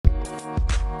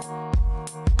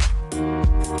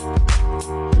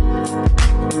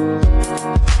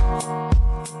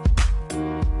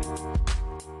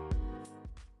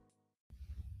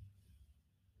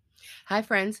Hi,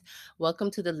 friends.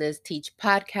 Welcome to the Liz Teach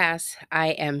podcast. I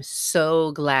am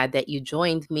so glad that you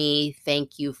joined me.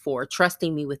 Thank you for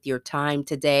trusting me with your time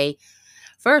today.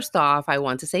 First off, I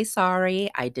want to say sorry.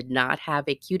 I did not have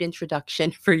a cute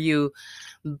introduction for you,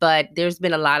 but there's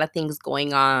been a lot of things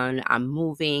going on. I'm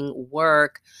moving,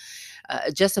 work,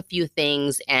 just a few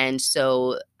things. And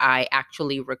so I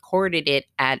actually recorded it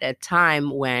at a time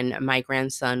when my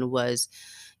grandson was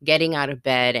getting out of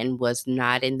bed and was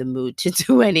not in the mood to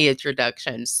do any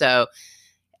introduction. So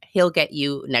he'll get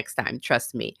you next time,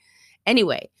 trust me.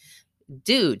 Anyway,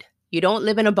 dude, you don't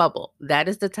live in a bubble. That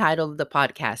is the title of the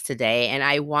podcast today. And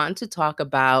I want to talk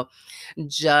about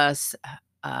just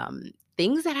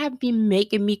things that have been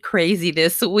making me crazy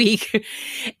this week.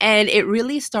 And it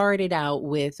really started out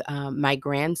with my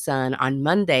grandson on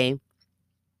Monday.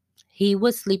 He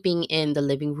was sleeping in the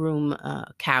living room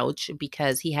couch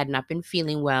because he had not been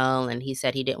feeling well. And he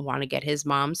said he didn't want to get his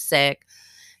mom sick.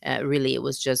 Really, it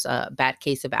was just a bad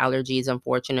case of allergies,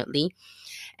 unfortunately.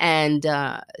 And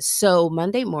so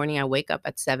Monday morning, I wake up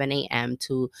at 7 a.m.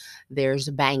 to there's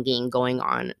banging going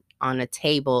on a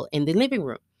table in the living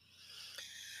room.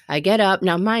 I get up.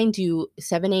 Now, mind you,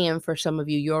 7 a.m. for some of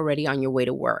you, you're already on your way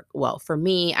to work. Well, for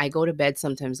me, I go to bed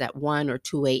sometimes at 1 or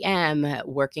 2 a.m.,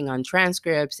 working on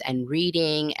transcripts and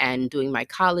reading and doing my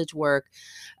college work.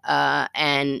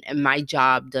 And my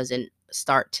job doesn't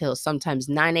start till sometimes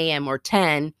 9 a.m. or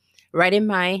 10, right in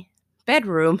my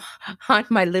bedroom on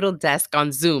my little desk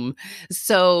on Zoom.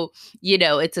 So,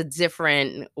 it's a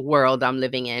different world I'm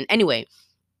living in. Anyway,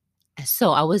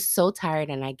 so I was so tired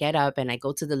and I get up and I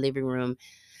go to the living room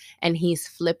and he's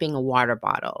flipping a water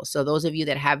bottle. So those of you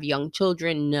that have young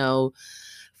children know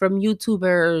from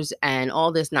YouTubers and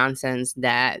all this nonsense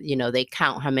that, they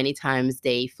count how many times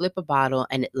they flip a bottle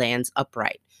and it lands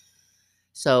upright.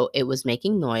 So it was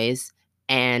making noise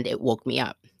and it woke me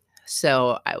up.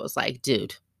 So I was like,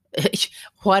 dude,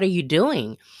 what are you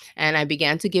doing? And I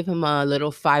began to give him a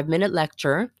little 5-minute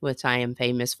lecture, which I am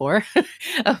famous for.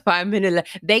 A 5-minute,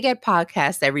 they get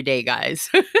podcasts every day,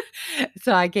 guys.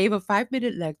 So I gave a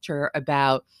 5-minute lecture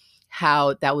about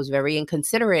how that was very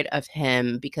inconsiderate of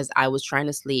him because I was trying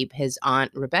to sleep. His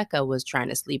aunt Rebecca was trying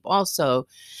to sleep also,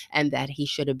 and that he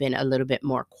should have been a little bit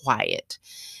more quiet.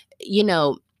 You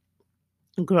know,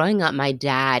 Growing up, my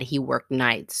dad, he worked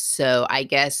nights. So I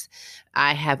guess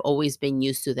I have always been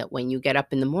used to that when you get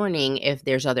up in the morning, if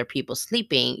there's other people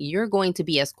sleeping, you're going to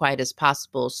be as quiet as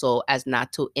possible so as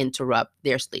not to interrupt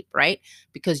their sleep, right?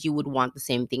 Because you would want the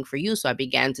same thing for you. So I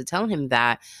began to tell him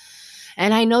that.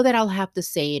 And I know that I'll have to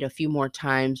say it a few more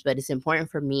times, but it's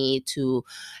important for me to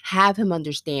have him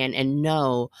understand and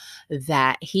know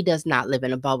that he does not live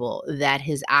in a bubble, that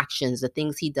his actions, the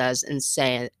things he does and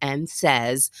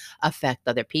says affect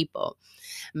other people.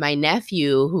 My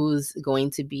nephew, who's going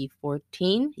to be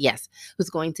 14, yes, who's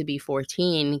going to be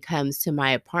 14, comes to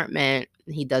my apartment.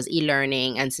 He does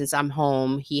e-learning, and since I'm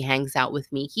home, he hangs out with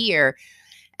me here,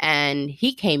 and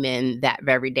he came in that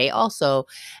very day also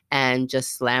and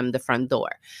just slammed the front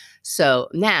door. So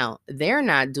now they're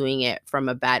not doing it from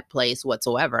a bad place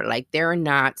whatsoever. Like, they're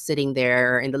not sitting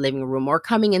there in the living room or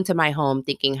coming into my home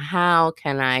thinking, how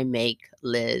can I make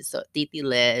Liz, or Titi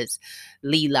Liz,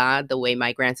 Lila, the way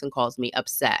my grandson calls me,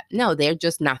 upset? No, they're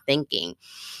just not thinking.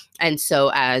 And so,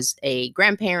 as a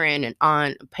grandparent, an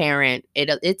aunt, parent,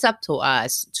 it's up to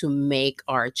us to make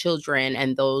our children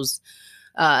and those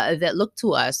that look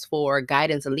to us for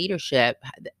guidance and leadership,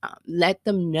 let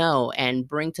them know and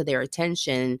bring to their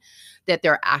attention that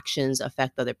their actions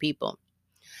affect other people.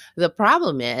 The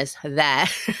problem is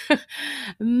that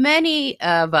many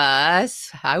of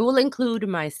us, I will include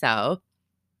myself,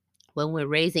 when we're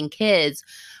raising kids,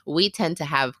 we tend to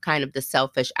have kind of the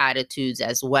selfish attitudes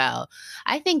as well.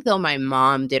 I think, though, my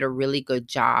mom did a really good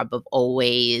job of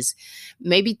always,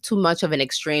 maybe too much of an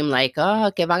extreme, like, oh,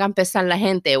 que van a empezar la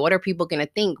gente. What are people going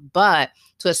to think? But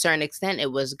to a certain extent,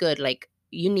 it was good. Like,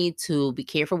 you need to be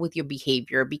careful with your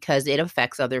behavior because it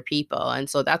affects other people. And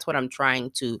so that's what I'm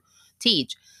trying to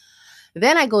teach.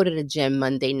 Then I go to the gym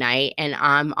Monday night and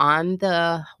I'm on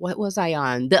what was I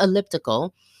on? The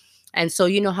elliptical. And so,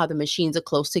 you know how the machines are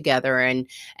close together, and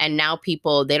now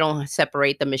people, they don't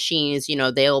separate the machines,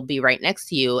 they'll be right next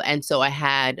to you. And so I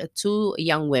had two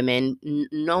young women,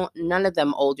 no, none of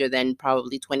them older than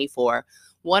probably 24,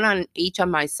 one on each on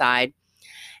my side,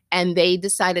 and they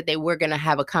decided they were going to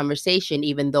have a conversation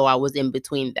even though I was in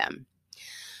between them.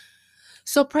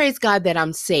 So praise God that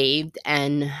I'm saved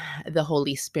and the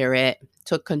Holy Spirit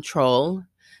took control.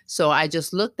 So I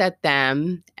just looked at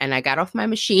them and I got off my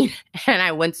machine and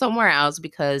I went somewhere else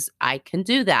because I can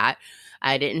do that.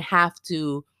 I didn't have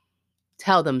to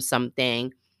tell them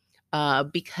something.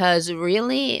 Because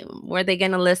really, were they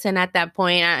going to listen at that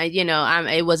point?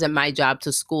 It wasn't my job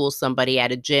to school somebody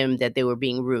at a gym that they were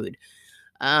being rude,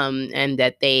 and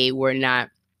that they were not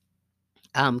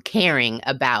caring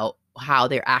about how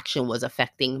their action was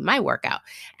affecting my workout.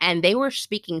 And they were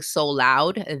speaking so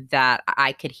loud that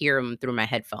I could hear them through my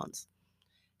headphones.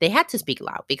 They had to speak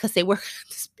loud because they were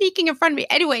speaking in front of me.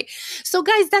 Anyway, so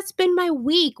guys, that's been my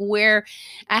week where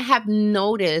I have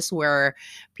noticed where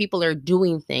people are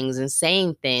doing things and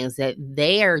saying things that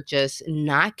they are just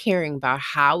not caring about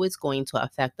how it's going to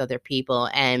affect other people.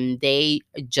 And they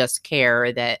just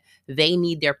care that they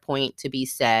need their point to be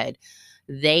said.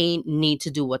 They need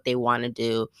to do what they want to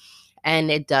do.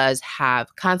 And it does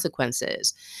have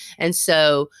consequences. And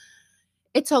so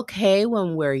it's okay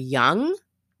when we're young,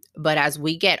 but as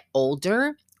we get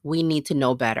older, we need to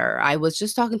know better. I was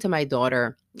just talking to my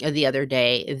daughter the other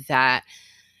day that,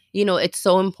 it's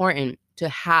so important to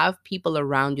have people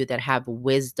around you that have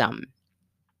wisdom,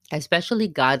 especially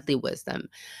godly wisdom.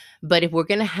 But if we're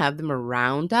going to have them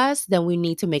around us, then we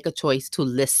need to make a choice to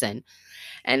listen.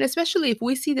 And especially if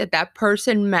we see that that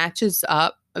person matches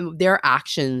up, their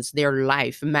actions, their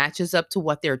life matches up to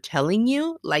what they're telling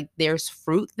you, like there's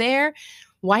fruit there,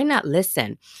 why not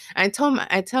listen? I tell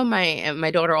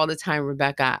my daughter all the time,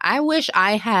 Rebecca, I wish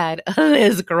I had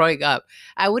Liz growing up.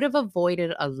 I would have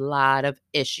avoided a lot of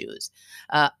issues,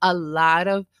 a lot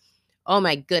of, oh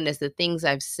my goodness, the things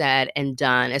I've said and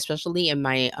done, especially in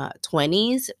my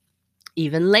 20s,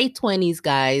 even late 20s,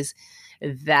 guys,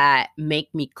 that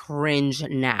make me cringe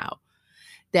now,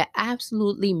 that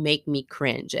absolutely make me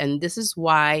cringe. And this is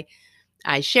why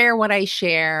I share what I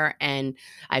share and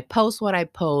I post what I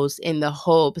post in the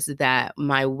hopes that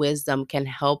my wisdom can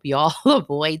help y'all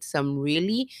avoid some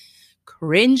really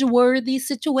cringe-worthy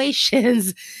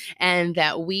situations and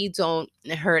that we don't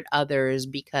hurt others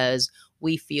because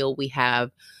we feel we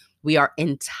are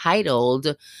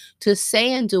entitled to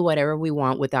say and do whatever we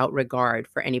want without regard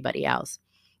for anybody else.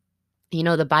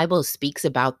 The Bible speaks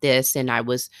about this, and I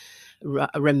was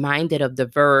reminded of the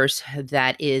verse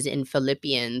that is in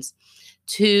Philippians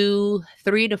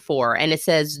 2:3-4. And it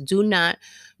says, "Do not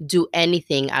do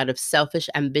anything out of selfish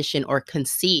ambition or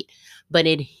conceit, but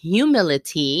in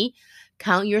humility,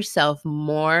 count yourself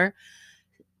more,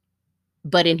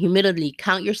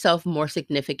 count yourself more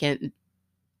significant.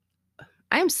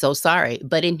 I am so sorry,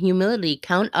 but in humility,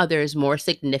 count others more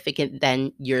significant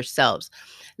than yourselves.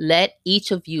 Let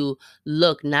each of you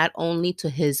look not only to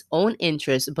his own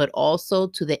interests, but also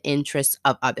to the interests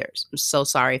of others." I'm so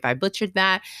sorry if I butchered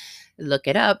that. Look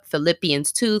it up.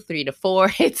 Philippians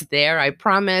 2:3-4. It's there, I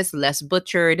promise, less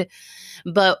butchered.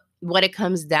 But what it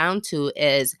comes down to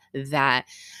is that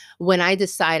when I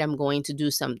decide I'm going to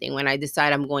do something, when I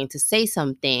decide I'm going to say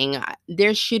something,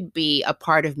 there should be a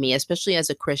part of me, especially as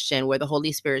a Christian, where the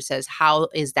Holy Spirit says, how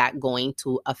is that going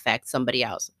to affect somebody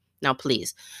else? Now,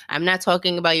 please, I'm not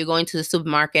talking about you going to the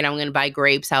supermarket, I'm going to buy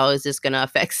grapes. How is this going to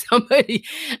affect somebody?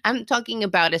 I'm talking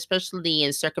about, especially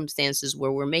in circumstances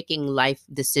where we're making life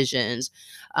decisions,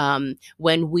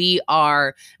 when we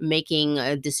are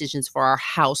making decisions for our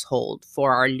household,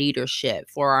 for our leadership,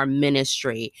 for our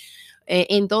ministry.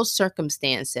 In those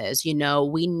circumstances,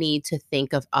 we need to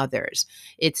think of others.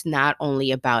 It's not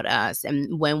only about us.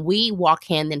 And when we walk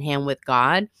hand in hand with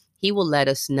God, He will let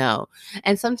us know.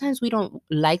 And sometimes we don't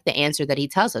like the answer that He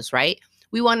tells us, right?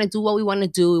 We want to do what we want to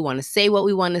do. We want to say what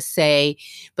we want to say.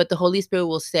 But the Holy Spirit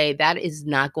will say that is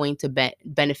not going to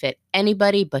benefit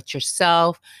anybody but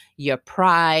yourself, your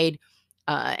pride,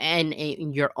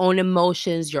 and your own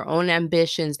emotions, your own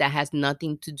ambitions. That has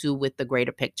nothing to do with the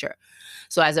greater picture.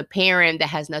 So, as a parent, that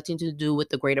has nothing to do with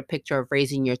the greater picture of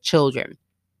raising your children,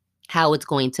 how it's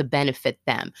going to benefit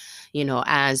them.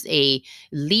 As a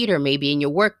leader, maybe in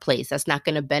your workplace, that's not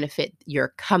going to benefit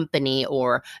your company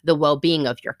or the well-being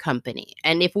of your company.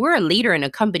 And if we're a leader in a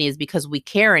company, it's because we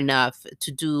care enough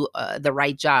to do the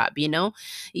right job.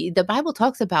 The Bible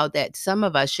talks about that some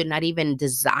of us should not even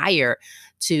desire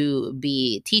to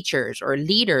be teachers or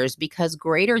leaders because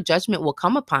greater judgment will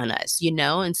come upon us.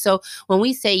 And so when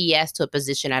we say yes to a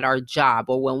position at our job,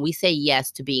 or when we say yes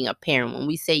to being a parent, when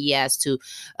we say yes to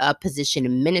a position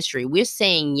in ministry, we're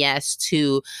saying yes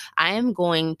to, I am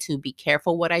going to be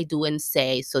careful what I do and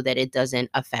say so that it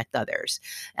doesn't affect others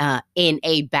in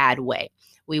a bad way.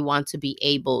 We want to be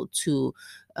able to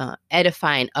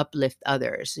edify and uplift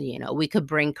others. We could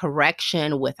bring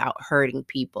correction without hurting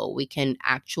people. We can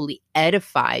actually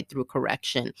edify through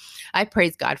correction. I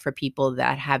praise God for people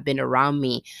that have been around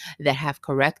me, that have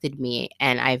corrected me,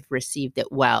 and I've received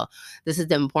it well. This is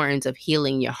the importance of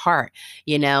healing your heart.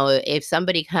 If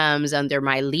somebody comes under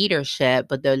my leadership,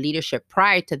 but the leadership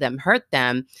prior to them hurt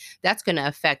them, that's going to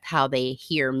affect how they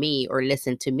hear me or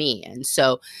listen to me. And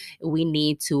so we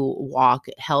need to walk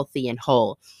healthy and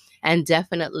whole. And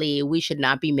definitely, we should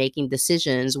not be making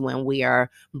decisions when we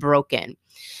are broken.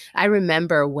 I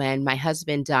remember when my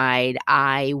husband died,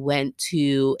 I went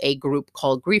to a group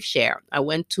called Grief Share. I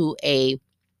went to a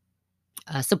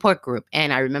support group,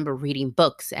 and I remember reading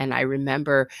books, and I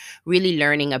remember really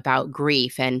learning about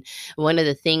grief. And one of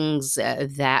the things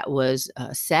that was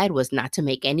said was not to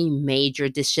make any major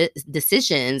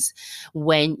decisions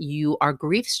when you are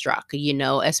grief struck,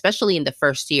 especially in the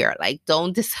first year. Like,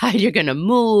 don't decide you're going to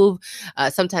move.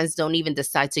 Sometimes don't even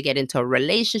decide to get into a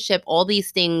relationship. All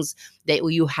these things that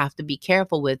you have to be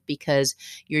careful with, because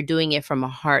you're doing it from a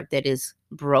heart that is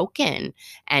broken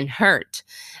and hurt.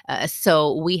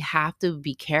 So we have to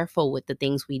be careful with the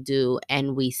things we do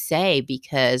and we say,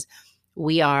 because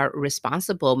we are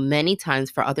responsible many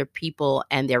times for other people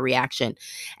and their reaction.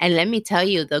 And let me tell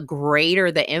you, the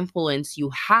greater the influence you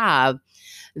have,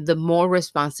 the more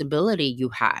responsibility you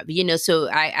have. So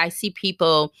I see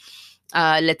people,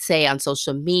 let's say on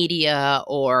social media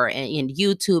or in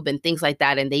YouTube and things like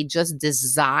that, and they just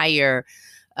desire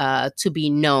to be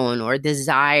known, or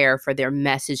desire for their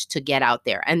message to get out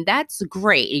there. And that's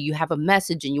great. You have a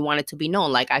message and you want it to be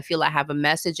known. Like, I feel I have a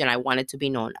message and I want it to be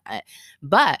known.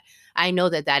 But I know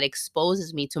that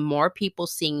exposes me to more people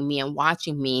seeing me and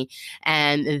watching me,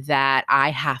 and that I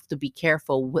have to be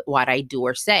careful with what I do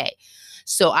or say.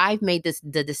 So I've made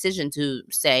the decision to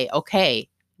say, okay,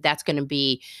 that's going to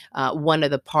be one of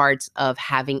the parts of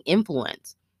having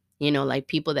influence. Like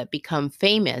people that become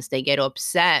famous, they get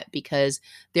upset because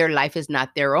their life is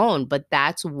not their own. But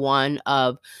that's one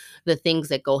of the things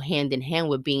that go hand in hand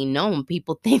with being known.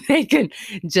 People think they can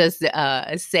just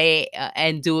say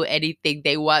and do anything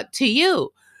they want to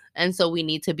you. And so we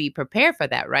need to be prepared for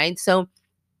that, right? So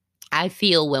I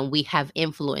feel when we have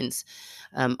influence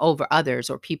over others,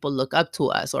 or people look up to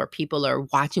us, or people are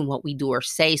watching what we do or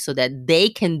say so that they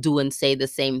can do and say the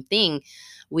same thing,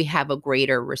 we have a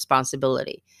greater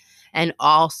responsibility. And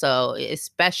also,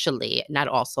 especially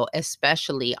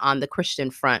on the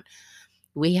Christian front,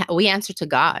 we answer to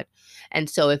God. And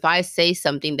so if I say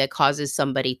something that causes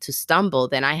somebody to stumble,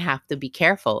 then I have to be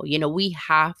careful. We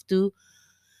have to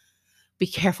be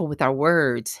careful with our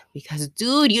words, because,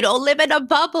 dude, you don't live in a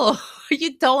bubble.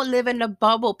 You don't live in a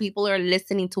bubble. People are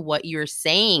listening to what you're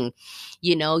saying.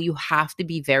 You have to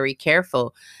be very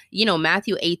careful.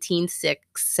 Matthew 18:6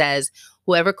 says,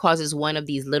 whoever causes one of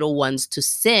these little ones to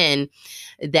sin,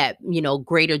 that,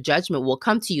 greater judgment will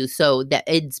come to you. So that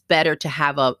it's better to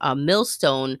have a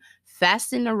millstone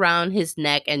fastened around his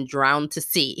neck and drown to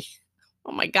sea.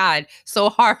 Oh my God. So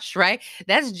harsh, right?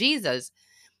 That's Jesus.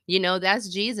 That's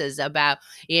Jesus about,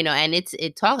 and it's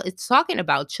talking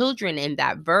about children in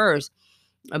that verse,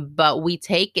 but we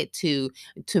take it to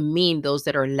mean those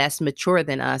that are less mature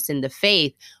than us in the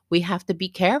faith. We have to be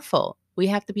careful. We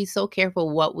have to be so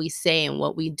careful what we say and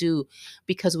what we do,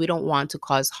 because we don't want to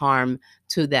cause harm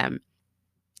to them.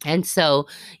 And so,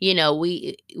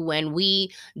 when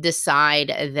we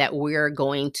decide that we're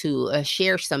going to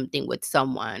share something with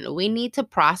someone, we need to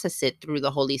process it through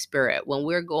the Holy Spirit. When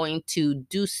we're going to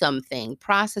do something,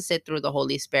 process it through the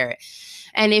Holy Spirit.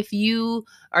 And if you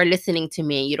are listening to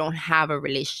me and you don't have a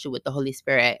relationship with the Holy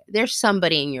Spirit, there's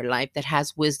somebody in your life that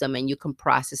has wisdom and you can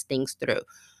process things through.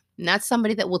 Not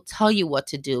somebody that will tell you what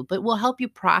to do, but will help you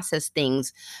process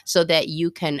things so that you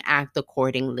can act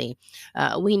accordingly.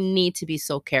 We need to be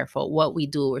so careful what we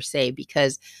do or say,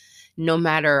 because no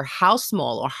matter how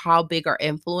small or how big our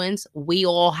influence, we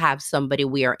all have somebody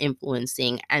we are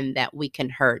influencing and that we can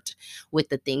hurt with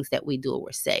the things that we do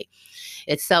or say.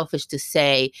 It's selfish to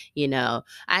say,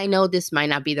 I know this might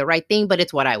not be the right thing, but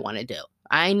it's what I want to do.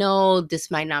 I know this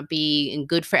might not be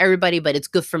good for everybody, but it's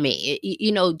good for me.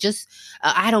 Just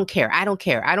I don't care. I don't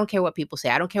care. I don't care what people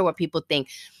say. I don't care what people think.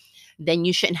 Then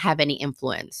you shouldn't have any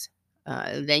influence.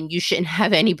 Then you shouldn't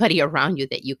have anybody around you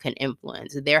that you can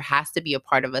influence. There has to be a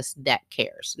part of us that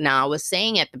cares. Now, I was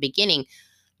saying at the beginning,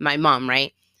 my mom,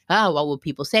 right? Oh, what will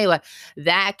people say? Well,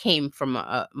 that came from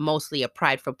mostly a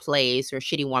prideful place, or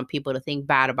she didn't want people to think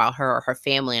bad about her or her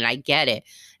family. And I get it.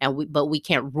 But we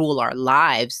can't rule our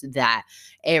lives that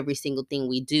every single thing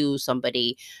we do,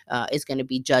 somebody is going to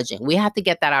be judging. We have to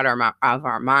get that of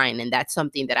our mind. And that's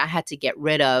something that I had to get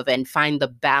rid of and find the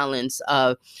balance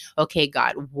of, okay,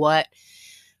 God, what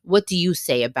do you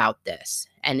say about this?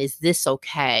 And is this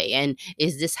okay? And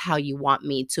is this how you want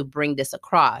me to bring this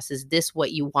across? Is this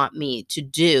what you want me to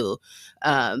do?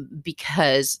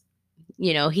 Because,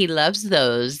 he loves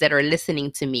those that are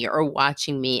listening to me or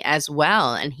watching me as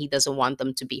well. And he doesn't want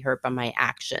them to be hurt by my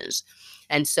actions.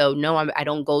 And so, no, I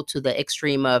don't go to the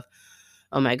extreme of,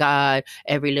 oh my God,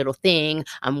 every little thing,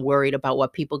 I'm worried about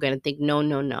what people are going to think. No,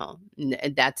 no, no.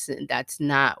 That's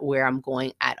not where I'm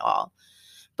going at all.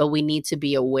 But we need to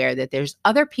be aware that there's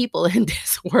other people in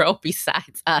this world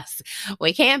besides us.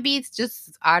 We can't be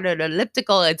just on an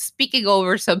elliptical and speaking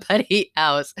over somebody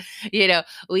else.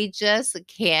 We just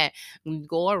can't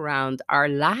go around our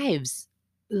lives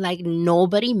like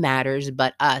nobody matters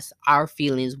but us, our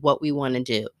feelings, what we want to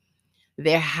do.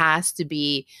 There has to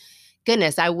be,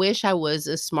 goodness, I wish I was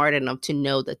smart enough to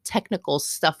know the technical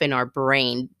stuff in our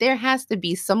brain. There has to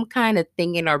be some kind of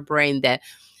thing in our brain that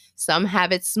some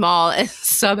have it small and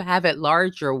some have it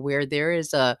larger, where there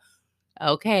is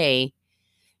okay,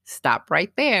 stop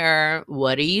right there.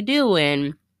 What are you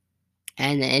doing?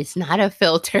 And it's not a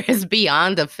filter, it's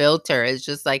beyond a filter. It's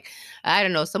just like, I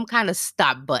don't know, some kind of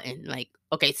stop button. Like,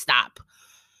 okay, stop.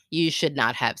 You should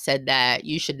not have said that.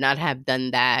 You should not have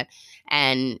done that.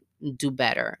 And do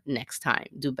better next time.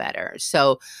 Do better.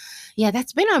 So, yeah,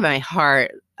 that's been on my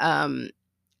heart.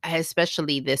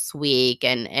 Especially this week,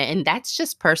 and that's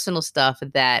just personal stuff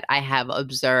that I have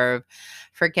observed.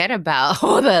 Forget about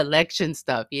all the election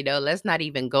stuff, let's not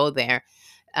even go there.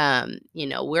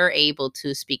 We're able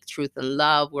to speak truth and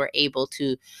love. We're able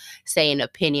to say an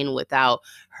opinion without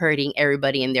hurting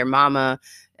everybody and their mama.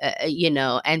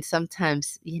 And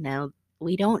sometimes,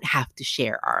 we don't have to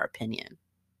share our opinion.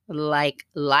 Like,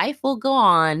 life will go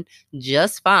on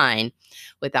just fine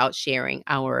without sharing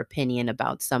our opinion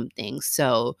about something.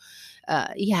 So,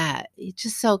 yeah,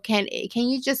 can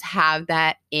you just have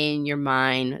that in your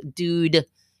mind, dude?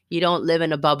 You don't live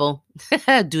in a bubble,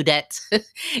 dudette.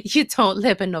 You don't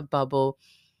live in a bubble.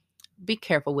 Be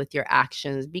careful with your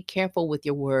actions. Be careful with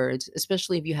your words,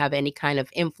 especially if you have any kind of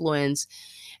influence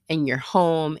in your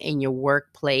home, in your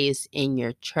workplace, in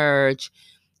your church,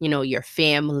 your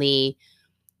family.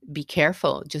 Be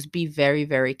careful. Just be very,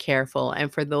 very careful.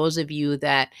 And for those of you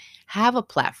that have a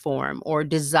platform or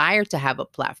desire to have a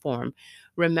platform,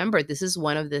 remember, this is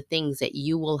one of the things that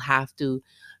you will have to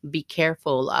be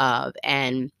careful of.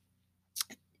 And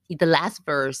the last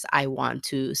verse I want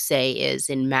to say is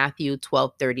in Matthew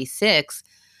 12:36.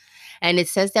 And it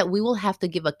says that we will have to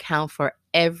give account for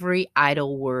every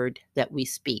idle word that we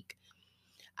speak.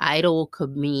 Idle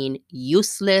could mean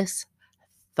useless,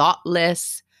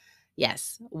 thoughtless.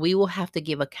 Yes, we will have to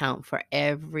give account for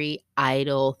every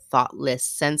idle, thoughtless,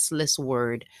 senseless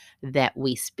word that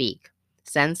we speak.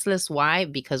 Senseless, why?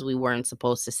 Because we weren't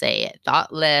supposed to say it.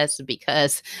 Thoughtless,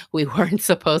 because we weren't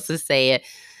supposed to say it.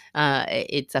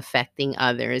 It's affecting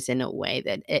others in a way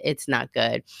that it's not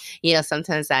good.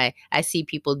 Sometimes I see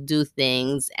people do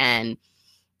things and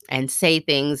say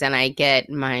things, and I get,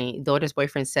 my daughter's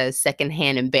boyfriend says,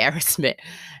 secondhand embarrassment.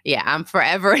 Yeah, I'm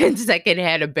forever in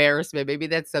secondhand embarrassment. Maybe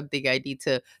that's something I need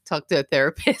to talk to a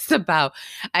therapist about.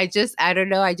 I don't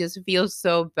know, I just feel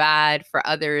so bad for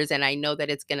others, and I know that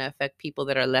it's going to affect people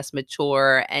that are less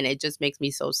mature, and it just makes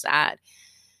me so sad.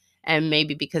 And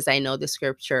maybe because I know the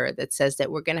scripture that says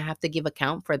that we're going to have to give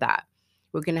account for that.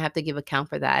 We're going to have to give account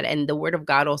for that. And the word of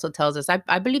God also tells us,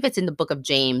 I believe it's in the book of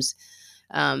James,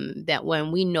 that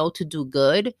when we know to do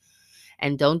good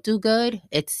and don't do good,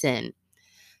 it's sin.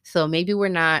 So maybe we're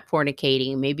not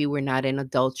fornicating, maybe we're not in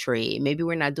adultery, maybe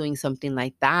we're not doing something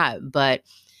like that. But,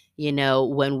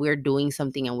 when we're doing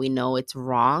something and we know it's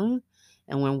wrong,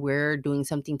 and when we're doing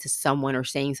something to someone or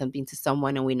saying something to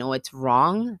someone and we know it's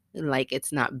wrong, like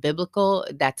it's not biblical,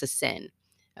 that's a sin.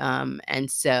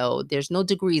 And so there's no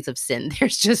degrees of sin.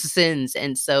 There's just sins.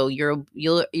 And so you're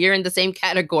in the same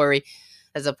category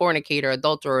as a fornicator,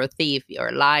 adulterer, or a thief, or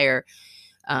a liar.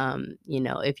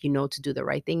 If you know to do the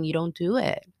right thing, you don't do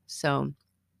it. So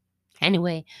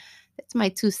anyway, that's my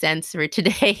 2 cents for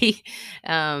today.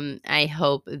 I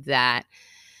hope that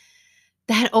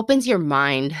opens your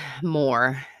mind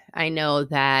more. I know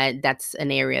that that's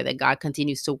an area that God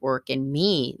continues to work in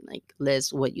me. Like,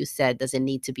 Liz, what you said doesn't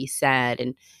need to be said,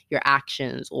 and your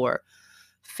actions or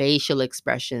facial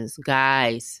expressions.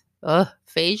 Guys,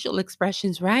 Facial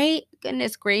expressions, right?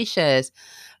 Goodness gracious.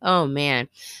 Oh man.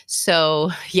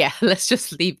 So yeah, let's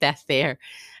just leave that there.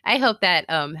 I hope that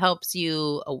helps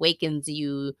you, awakens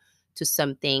you to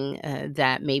something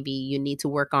that maybe you need to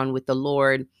work on with the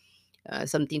Lord,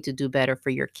 something to do better for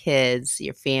your kids,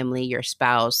 your family, your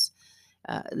spouse.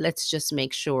 Let's just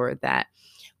make sure that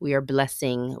we are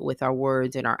blessing with our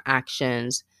words and our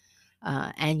actions.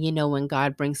 And when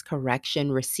God brings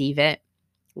correction, receive it.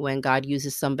 When God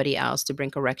uses somebody else to bring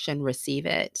correction, receive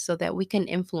it so that we can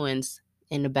influence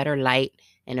in a better light,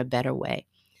 in a better way.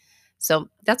 So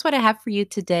that's what I have for you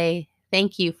today.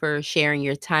 Thank you for sharing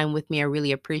your time with me. I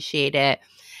really appreciate it.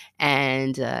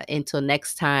 And until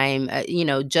next time,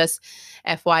 just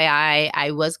FYI,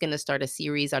 I was going to start a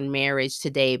series on marriage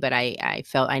today, but I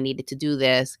felt I needed to do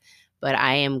this. But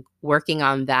I am working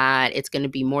on that. It's going to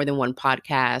be more than one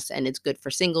podcast, and it's good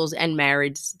for singles and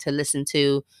marrieds to listen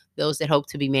to, those that hope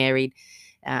to be married.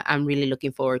 I'm really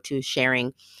looking forward to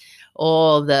sharing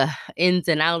all the ins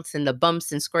and outs and the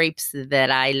bumps and scrapes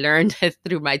that I learned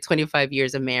through my 25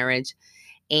 years of marriage.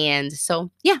 And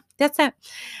so, yeah, that's it.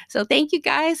 So, thank you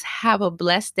guys. Have a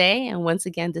blessed day. And once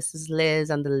again, this is Liz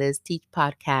on the Liz Teach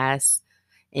podcast.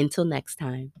 Until next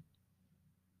time.